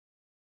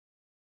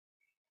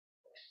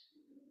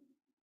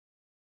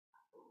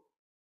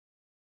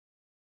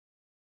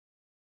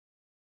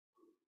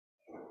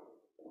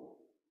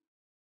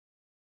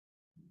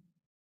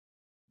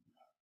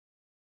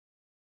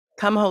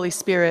Come, Holy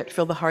Spirit,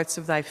 fill the hearts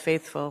of thy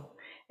faithful,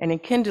 and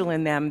enkindle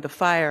in them the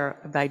fire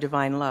of thy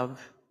divine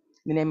love.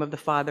 In the name of the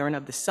Father, and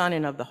of the Son,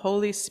 and of the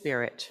Holy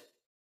Spirit.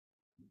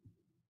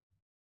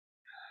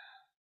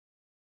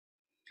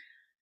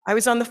 I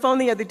was on the phone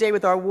the other day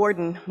with our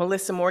warden,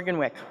 Melissa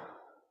Morganwick.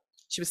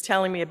 She was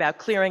telling me about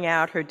clearing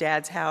out her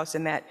dad's house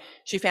and that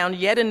she found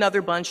yet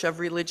another bunch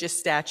of religious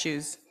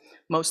statues,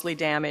 mostly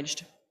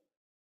damaged.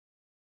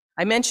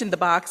 I mentioned the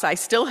box I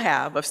still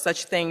have of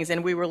such things,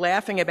 and we were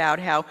laughing about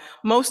how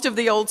most of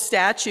the old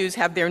statues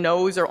have their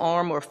nose or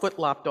arm or foot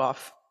lopped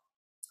off.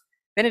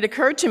 Then it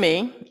occurred to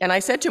me, and I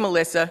said to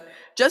Melissa,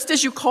 just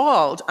as you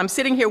called, I'm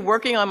sitting here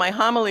working on my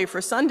homily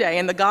for Sunday,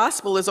 and the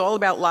gospel is all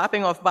about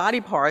lopping off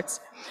body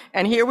parts,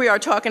 and here we are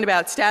talking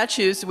about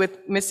statues with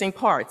missing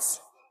parts.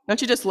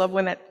 Don't you just love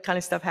when that kind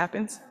of stuff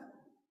happens?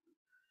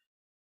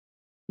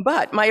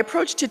 But my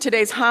approach to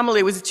today's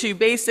homily was to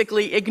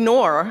basically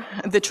ignore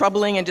the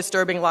troubling and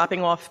disturbing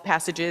lopping off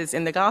passages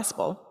in the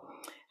gospel.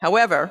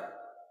 However,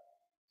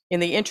 in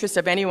the interest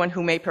of anyone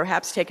who may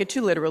perhaps take it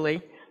too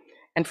literally,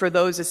 and for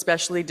those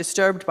especially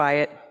disturbed by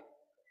it,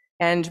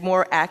 and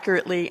more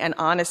accurately and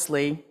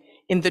honestly,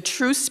 in the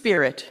true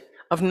spirit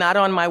of not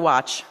on my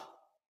watch,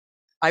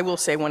 I will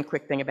say one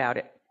quick thing about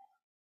it.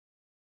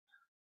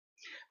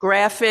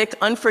 Graphic,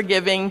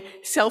 unforgiving,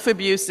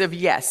 self-abusive,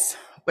 yes,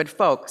 but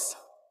folks,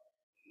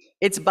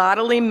 it's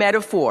bodily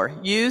metaphor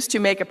used to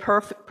make a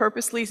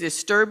purposely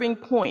disturbing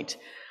point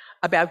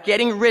about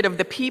getting rid of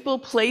the people,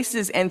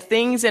 places, and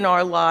things in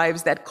our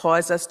lives that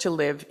cause us to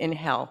live in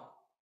hell.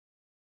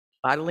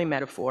 Bodily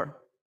metaphor,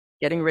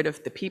 getting rid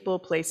of the people,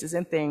 places,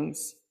 and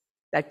things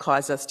that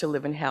cause us to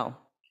live in hell.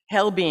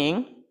 Hell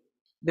being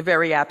the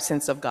very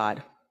absence of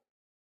God.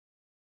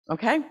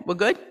 Okay, we're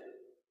good?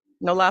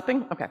 No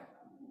lopping? Okay,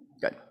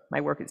 good. My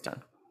work is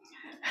done.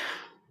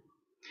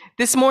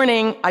 This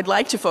morning, I'd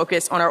like to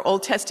focus on our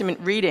Old Testament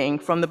reading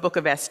from the book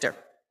of Esther.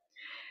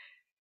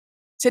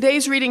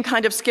 Today's reading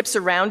kind of skips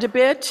around a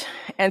bit,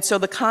 and so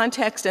the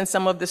context and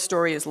some of the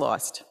story is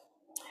lost.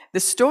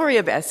 The story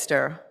of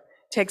Esther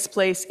takes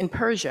place in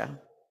Persia,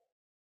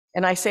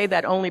 and I say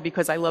that only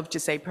because I love to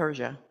say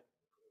Persia.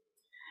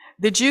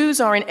 The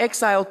Jews are an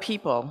exiled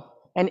people,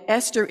 and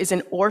Esther is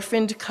an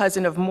orphaned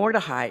cousin of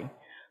Mordecai,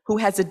 who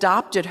has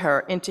adopted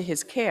her into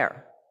his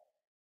care.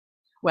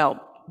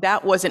 Well,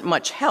 that wasn't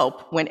much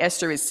help when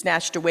Esther is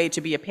snatched away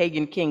to be a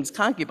pagan king's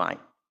concubine.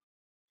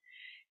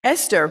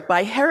 Esther,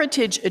 by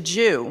heritage a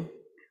Jew,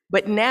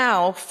 but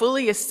now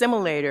fully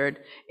assimilated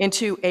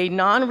into a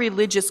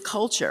non-religious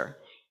culture,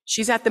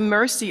 she's at the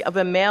mercy of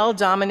a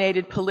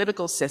male-dominated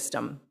political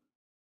system.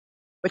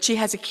 But she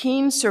has a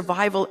keen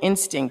survival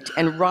instinct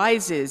and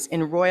rises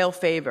in royal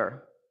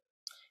favor.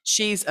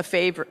 She's a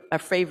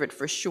favorite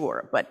for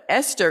sure, but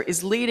Esther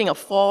is leading a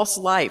false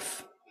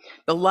life.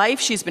 The life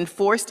she's been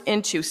forced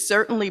into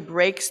certainly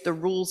breaks the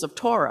rules of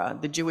Torah,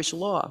 the Jewish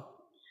law.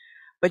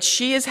 But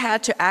she has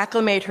had to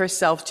acclimate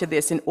herself to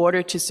this in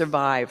order to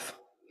survive.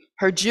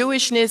 Her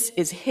Jewishness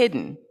is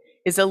hidden,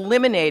 is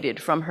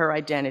eliminated from her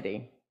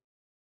identity.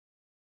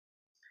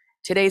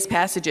 Today's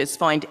passages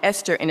find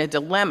Esther in a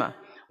dilemma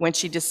when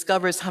she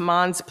discovers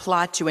Haman's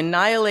plot to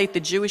annihilate the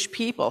Jewish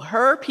people,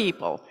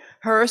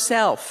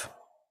 herself.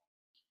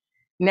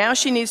 Now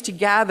she needs to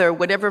gather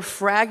whatever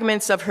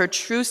fragments of her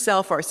true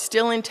self are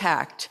still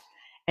intact,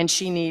 and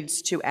she needs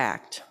to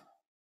act.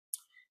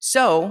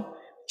 So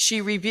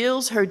she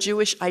reveals her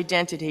Jewish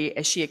identity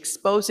as she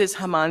exposes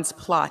Haman's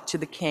plot to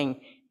the king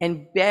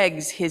and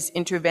begs his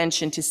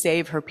intervention to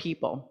save her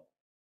people.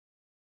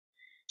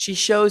 She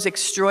shows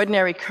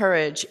extraordinary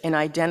courage in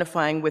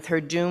identifying with her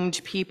doomed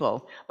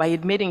people by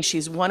admitting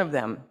she's one of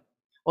them.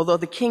 Although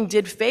the king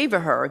did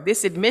favor her,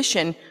 this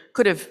admission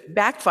could have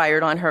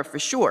backfired on her for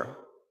sure.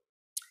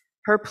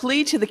 Her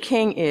plea to the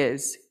king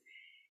is,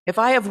 if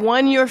I have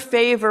won your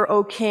favor,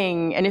 O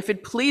king, and if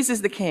it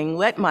pleases the king,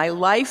 let my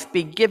life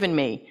be given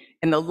me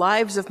and the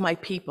lives of my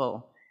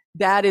people.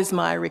 That is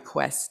my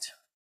request.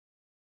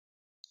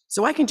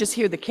 So I can just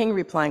hear the king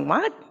replying,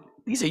 what?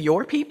 These are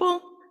your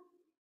people?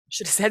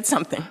 Should have said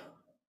something.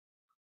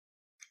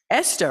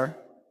 Esther,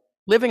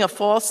 living a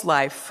false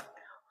life,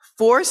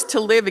 forced to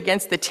live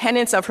against the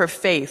tenets of her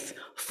faith,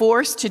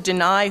 forced to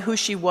deny who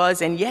she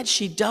was, and yet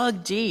she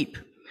dug deep,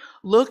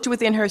 looked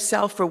within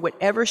herself for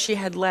whatever she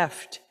had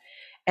left,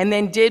 and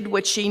then did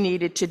what she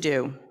needed to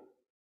do.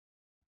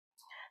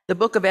 The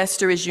book of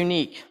Esther is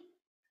unique,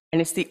 and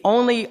it's the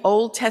only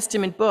Old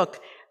Testament book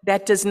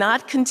that does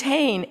not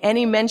contain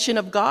any mention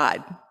of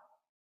God.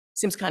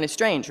 Seems kind of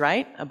strange,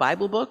 right? A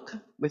Bible book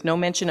with no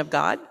mention of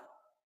God?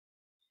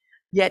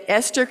 Yet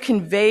Esther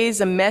conveys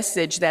a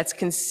message that's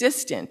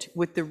consistent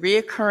with the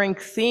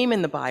reoccurring theme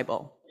in the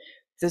Bible,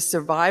 the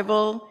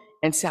survival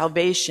and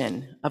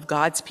salvation of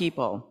God's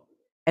people,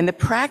 and the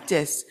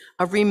practice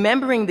of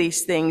remembering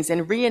these things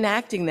and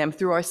reenacting them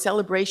through our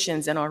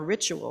celebrations and our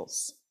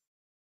rituals.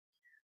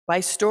 By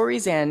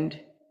story's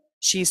end,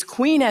 she's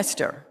Queen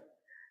Esther,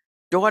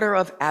 daughter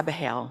of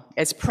Abihail,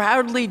 as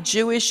proudly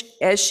Jewish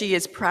as she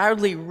is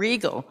proudly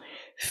regal,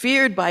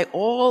 feared by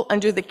all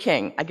under the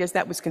king. I guess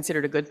that was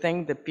considered a good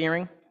thing, the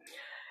fearing.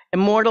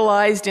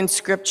 immortalized in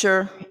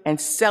scripture and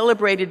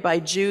celebrated by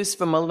Jews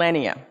for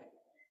millennia,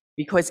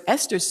 because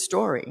Esther's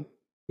story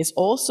is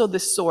also the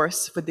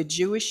source for the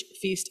Jewish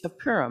Feast of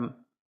Purim,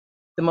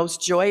 the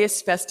most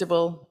joyous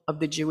festival of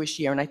the Jewish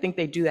year. And I think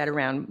they do that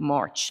around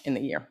March in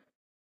the year.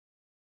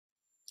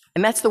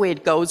 And that's the way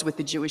it goes with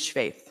the Jewish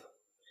faith.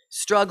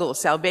 Struggle,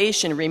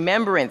 salvation,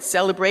 remembrance,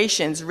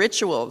 celebrations,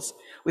 rituals,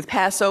 with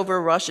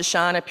Passover, Rosh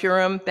Hashanah,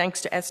 Purim,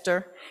 thanks to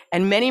Esther,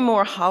 and many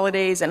more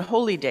holidays and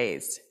holy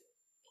days.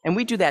 And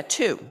we do that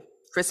too.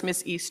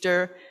 Christmas,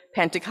 Easter,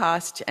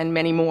 Pentecost, and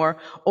many more,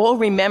 all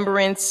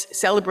remembrance,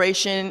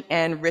 celebration,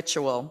 and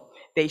ritual.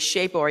 They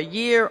shape our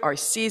year, our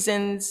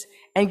seasons,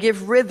 and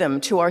give rhythm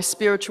to our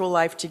spiritual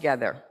life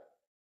together.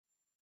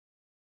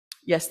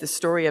 Yes, the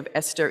story of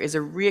Esther is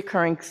a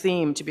recurring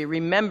theme to be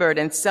remembered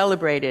and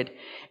celebrated.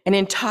 An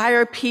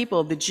entire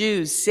people, the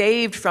Jews,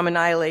 saved from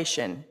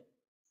annihilation.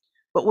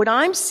 But what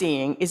I'm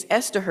seeing is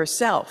Esther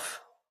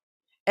herself,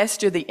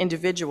 Esther the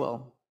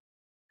individual,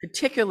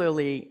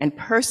 particularly and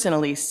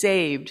personally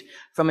saved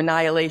from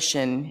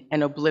annihilation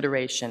and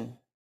obliteration.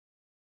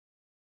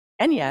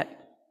 And yet,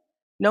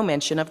 no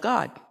mention of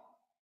God.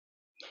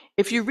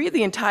 If you read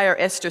the entire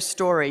Esther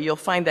story, you'll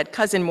find that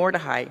cousin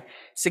Mordecai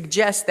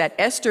suggests that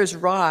Esther's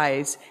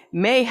rise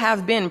may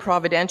have been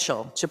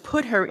providential to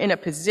put her in a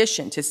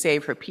position to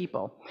save her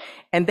people.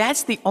 And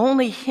that's the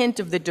only hint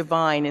of the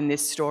divine in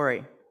this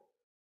story.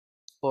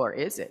 Or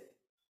is it?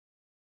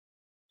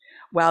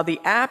 While the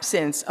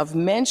absence of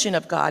mention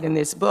of God in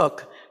this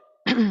book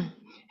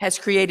has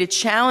created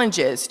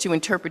challenges to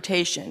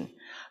interpretation,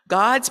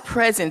 God's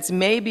presence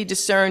may be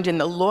discerned in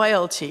the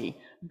loyalty,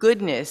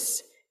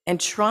 goodness, and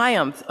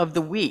triumph of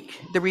the weak,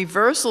 the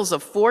reversals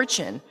of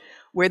fortune,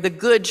 where the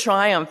good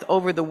triumph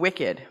over the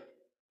wicked.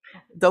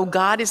 Though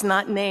God is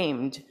not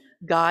named,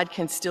 God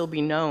can still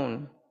be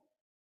known.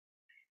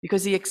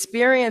 Because the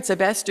experience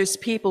of Esther's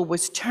people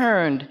was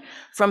turned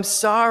from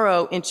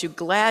sorrow into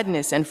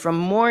gladness and from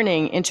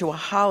mourning into a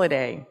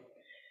holiday.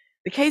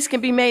 The case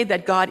can be made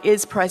that God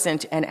is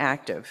present and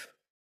active.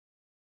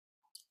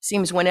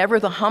 Seems whenever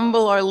the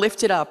humble are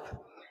lifted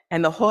up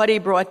and the haughty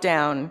brought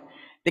down,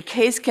 the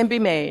case can be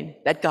made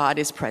that God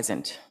is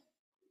present.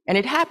 And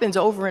it happens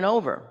over and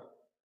over.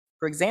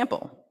 For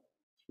example,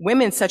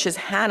 women such as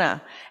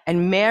Hannah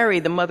and Mary,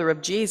 the mother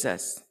of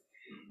Jesus.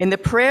 In the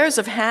prayers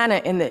of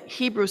Hannah in the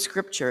Hebrew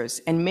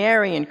scriptures and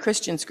Mary in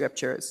Christian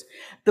scriptures,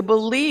 the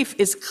belief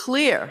is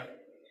clear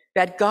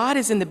that God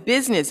is in the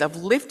business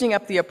of lifting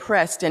up the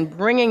oppressed and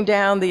bringing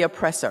down the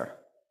oppressor.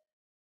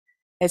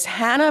 As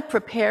Hannah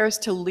prepares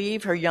to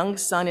leave her young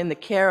son in the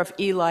care of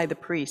Eli the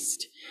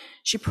priest,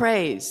 she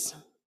prays,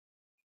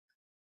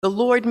 "The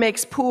Lord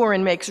makes poor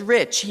and makes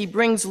rich. He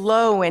brings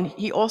low and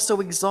he also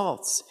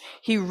exalts.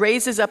 He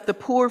raises up the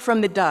poor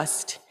from the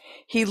dust.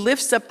 He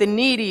lifts up the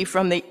needy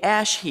from the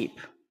ash heap."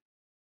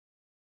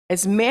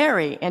 As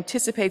Mary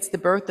anticipates the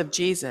birth of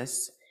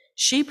Jesus,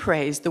 she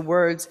prays the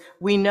words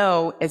we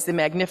know as the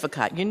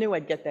Magnificat. You knew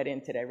I'd get that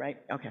in today, right?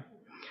 Okay.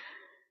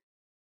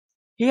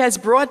 He has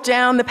brought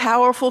down the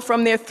powerful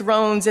from their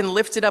thrones and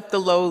lifted up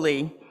the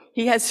lowly.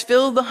 He has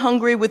filled the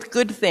hungry with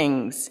good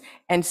things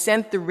and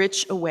sent the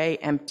rich away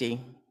empty.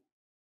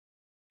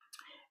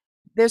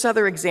 There's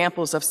other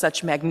examples of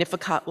such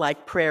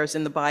Magnificat-like prayers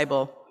in the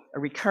Bible, a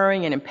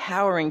recurring and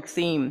empowering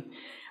theme.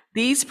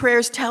 These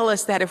prayers tell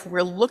us that if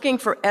we're looking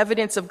for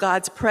evidence of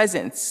God's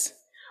presence,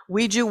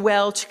 we do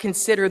well to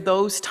consider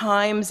those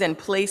times and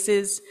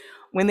places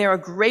when there are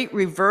great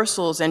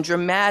reversals and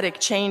dramatic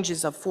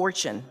changes of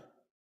fortune.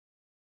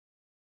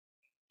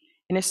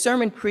 In a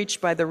sermon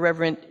preached by the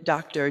Reverend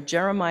Dr.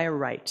 Jeremiah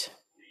Wright,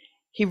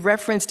 he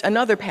referenced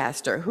another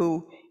pastor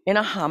who, in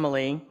a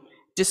homily,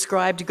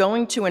 described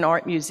going to an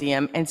art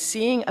museum and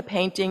seeing a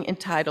painting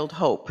entitled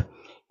Hope.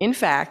 In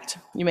fact,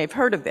 you may have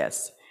heard of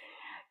this.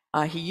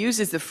 He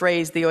uses the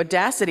phrase, "the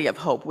audacity of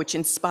hope," which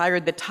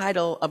inspired the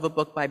title of a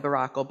book by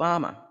Barack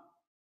Obama.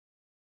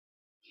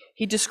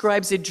 He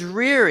describes a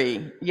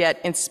dreary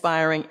yet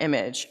inspiring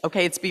image.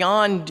 Okay, it's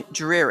beyond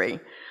dreary,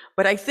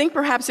 but I think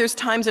perhaps there's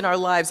times in our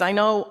lives, I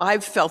know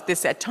I've felt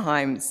this at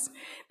times,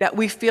 that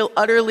we feel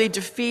utterly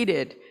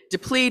defeated,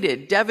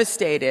 depleted,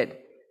 devastated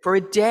for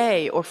a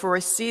day or for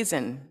a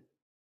season.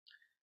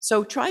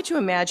 So try to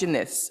imagine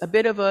this, a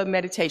bit of a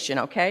meditation,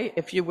 okay?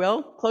 If you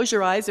will, close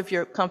your eyes if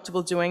you're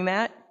comfortable doing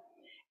that,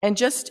 and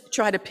just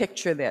try to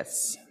picture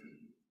this.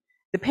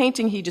 The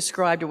painting he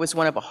described was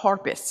one of a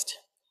harpist,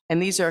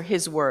 and these are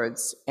his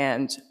words,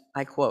 and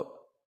I quote,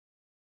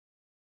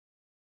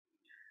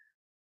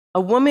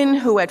 "A woman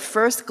who at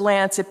first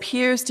glance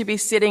appears to be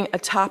sitting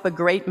atop a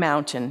great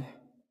mountain,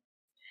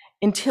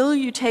 until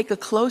you take a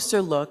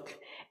closer look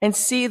and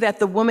see that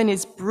the woman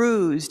is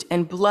bruised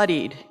and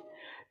bloodied,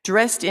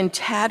 dressed in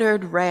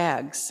tattered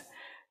rags,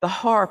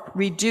 the harp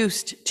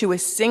reduced to a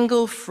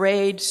single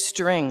frayed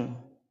string.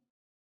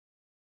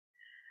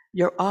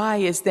 Your eye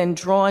is then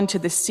drawn to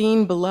the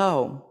scene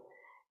below,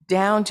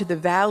 down to the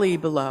valley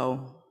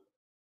below,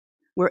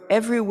 where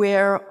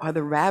everywhere are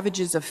the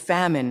ravages of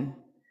famine,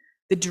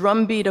 the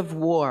drumbeat of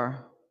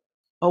war,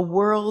 a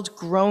world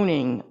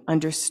groaning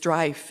under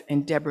strife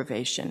and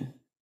deprivation.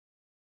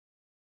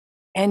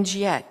 And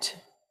yet,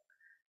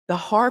 the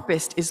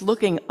harpist is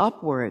looking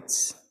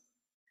upwards,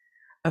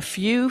 a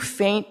few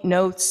faint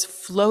notes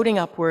floating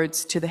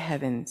upwards to the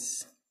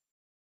heavens.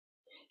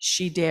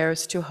 She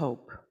dares to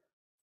hope.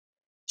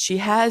 She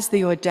has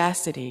the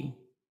audacity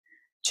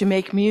to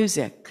make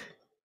music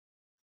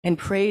and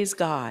praise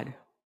God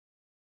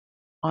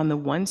on the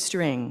one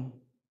string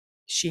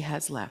she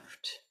has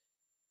left.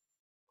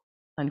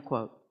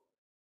 Unquote.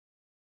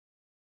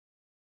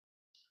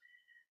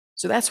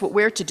 So that's what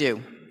we're to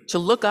do, to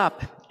look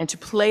up and to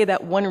play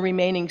that one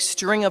remaining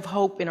string of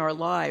hope in our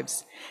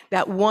lives,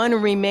 that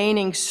one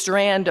remaining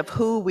strand of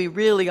who we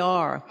really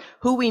are,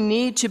 who we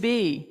need to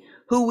be,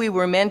 who we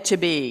were meant to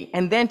be,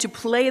 and then to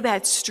play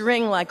that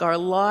string like our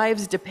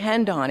lives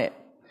depend on it,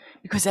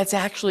 because that's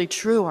actually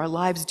true. Our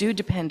lives do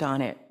depend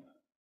on it.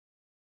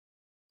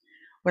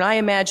 When I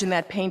imagine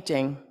that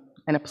painting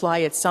and apply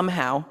it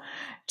somehow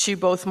to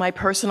both my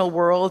personal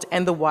world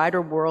and the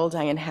wider world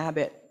I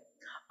inhabit,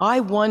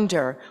 I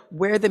wonder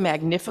where the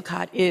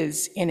Magnificat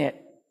is in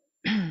it.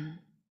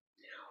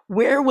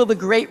 Where will the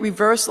great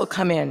reversal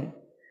come in?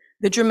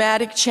 The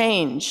dramatic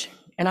change?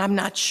 And I'm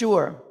not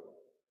sure.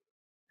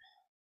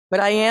 But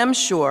I am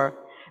sure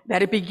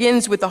that it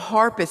begins with the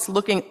harpist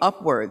looking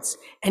upwards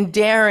and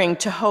daring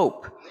to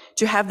hope,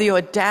 to have the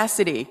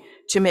audacity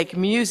to make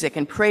music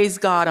and praise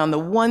God on the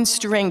one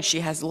string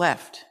she has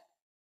left.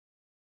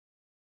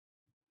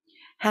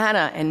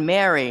 Hannah and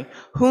Mary,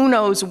 who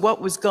knows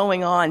what was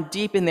going on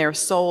deep in their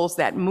souls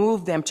that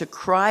moved them to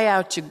cry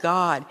out to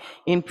God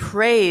in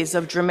praise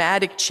of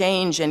dramatic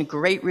change and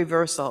great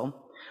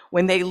reversal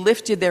when they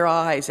lifted their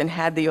eyes and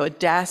had the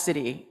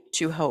audacity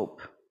to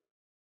hope.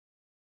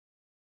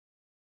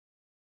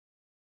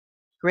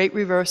 Great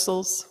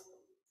reversals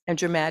and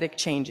dramatic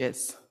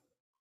changes.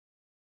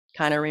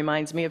 Kind of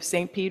reminds me of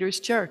St. Peter's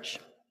Church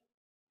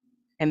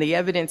and the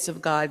evidence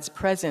of God's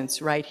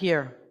presence right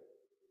here.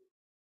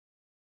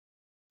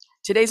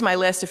 Today's my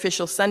last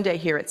official Sunday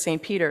here at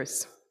St.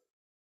 Peter's.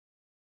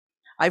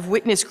 I've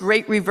witnessed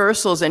great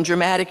reversals and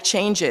dramatic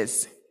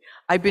changes.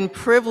 I've been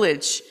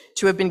privileged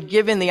to have been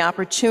given the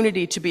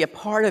opportunity to be a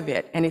part of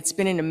it, and it's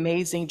been an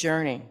amazing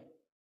journey.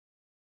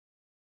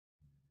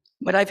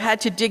 But I've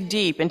had to dig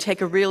deep and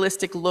take a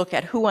realistic look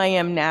at who I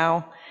am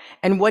now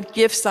and what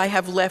gifts I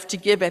have left to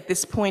give at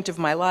this point of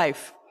my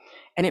life.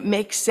 And it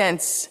makes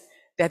sense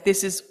that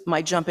this is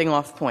my jumping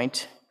off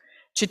point,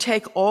 to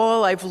take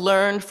all I've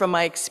learned from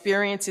my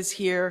experiences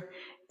here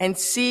and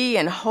see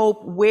and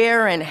hope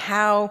where and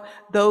how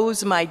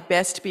those might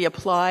best be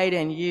applied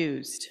and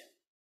used.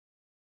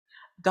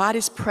 God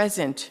is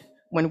present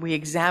when we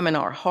examine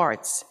our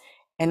hearts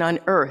and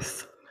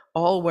unearth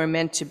all we're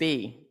meant to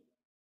be,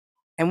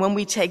 and when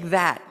we take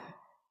that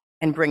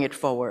and bring it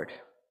forward.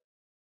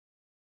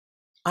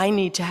 I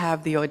need to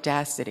have the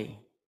audacity.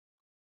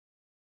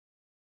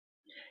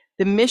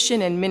 The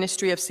mission and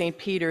ministry of St.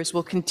 Peter's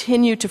will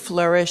continue to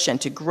flourish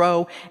and to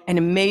grow, and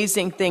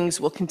amazing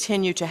things will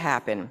continue to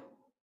happen.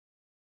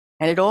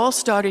 And it all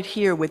started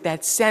here with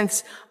that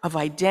sense of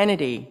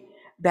identity,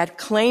 that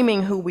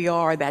claiming who we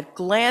are, that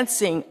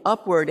glancing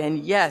upward,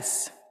 and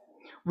yes,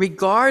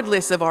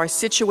 regardless of our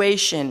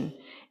situation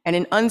and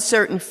an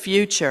uncertain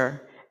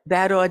future,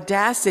 that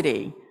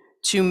audacity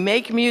to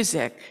make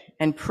music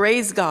and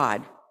praise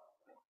God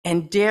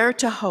and dare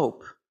to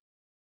hope.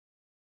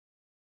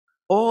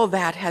 All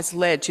that has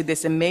led to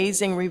this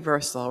amazing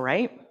reversal,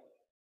 right?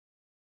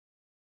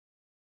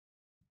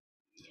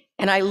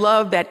 And I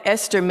love that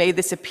Esther made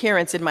this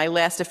appearance in my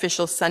last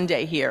official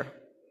Sunday here.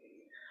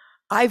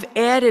 I've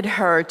added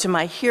her to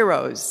my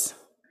heroes.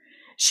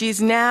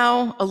 She's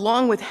now,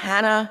 along with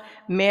Hannah,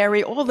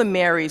 Mary, all the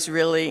Marys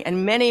really,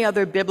 and many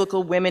other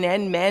biblical women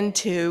and men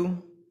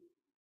too.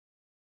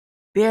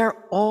 They're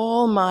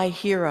all my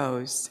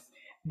heroes.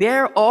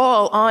 They're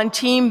all on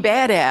Team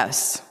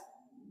Badass.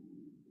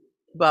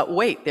 But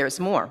wait, there's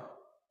more.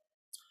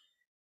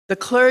 The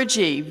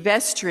clergy,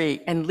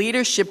 vestry, and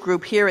leadership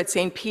group here at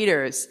St.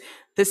 Peter's,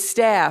 the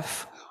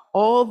staff,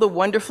 all the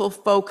wonderful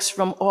folks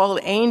from All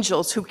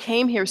Angels who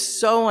came here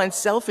so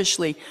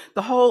unselfishly,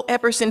 the whole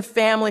Epperson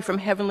family from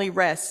Heavenly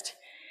Rest,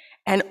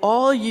 and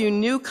all you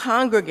new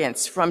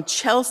congregants from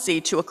Chelsea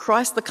to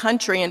across the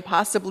country and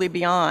possibly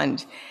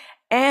beyond,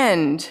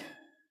 and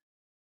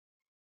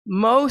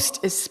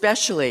most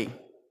especially,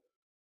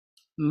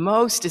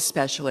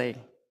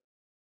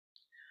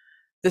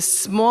 the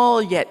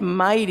small yet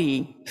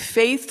mighty,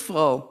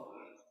 faithful,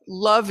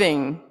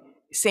 loving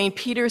St.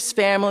 Peter's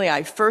family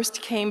I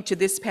first came to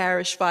this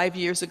parish 5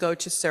 years ago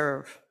to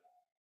serve.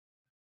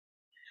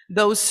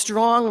 Those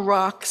strong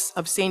rocks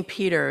of St.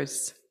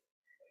 Peter's,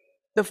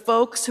 the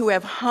folks who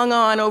have hung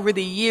on over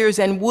the years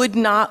and would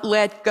not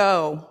let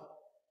go.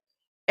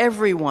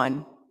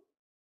 Everyone,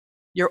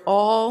 you're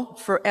all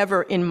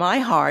forever in my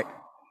heart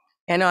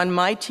and on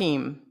my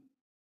team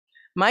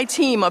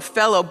of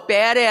fellow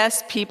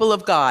badass people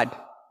of God.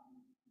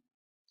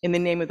 In the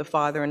name of the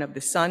Father, and of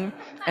the Son,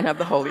 and of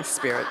the Holy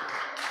Spirit.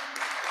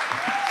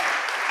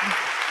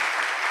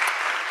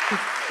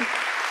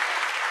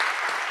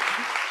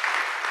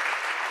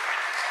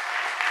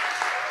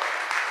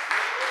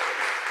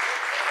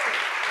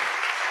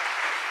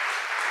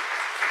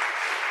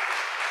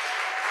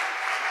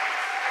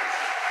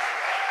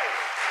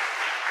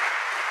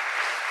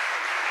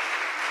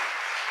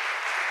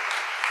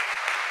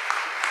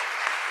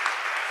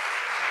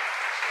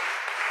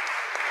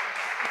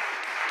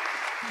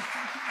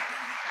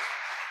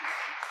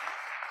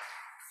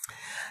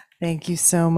 Thank you so much.